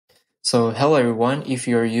So hello everyone, if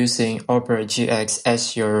you're using Opera GX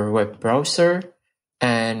as your web browser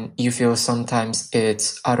and you feel sometimes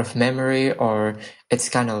it's out of memory or it's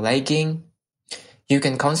kind of lagging, you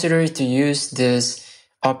can consider to use this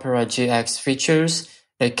Opera GX features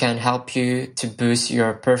that can help you to boost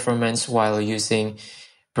your performance while using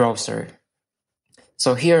browser.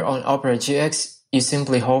 So here on Opera GX, you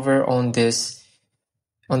simply hover on this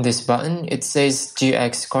button. It says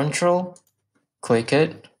GX Control, click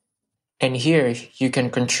it. And here you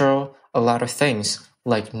can control a lot of things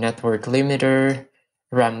like network limiter,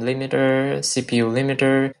 RAM limiter, CPU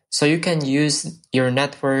limiter. So you can use your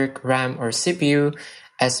network, RAM, or CPU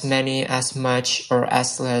as much, or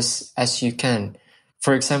as less as you can.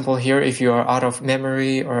 For example, here if you are out of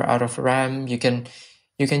memory or out of RAM, you can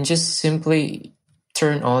just simply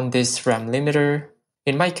turn on this RAM limiter.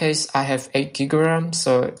 In my case, I have 8 GB RAM,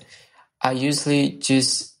 so I usually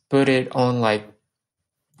just put it on like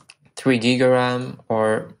 3 GB RAM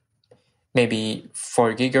or maybe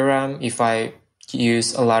 4 GB RAM if I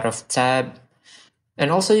use a lot of tab. And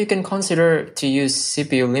also you can consider to use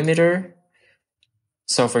CPU limiter.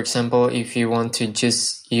 So for example, if you want to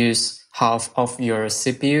just use half of your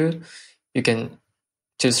CPU, you can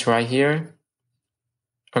choose right here.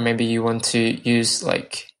 Or maybe you want to use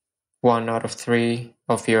like 1 out of 3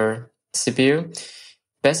 of your CPU.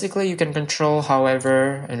 Basically, you can control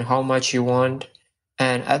however and how much you want.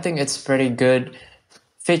 And I think it's pretty good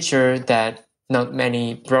feature that not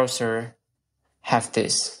many browsers have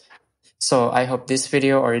this. So I hope this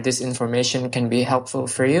video or this information can be helpful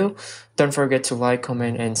for you. Don't forget to like,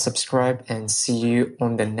 comment, and subscribe, and see you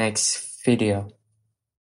on the next video.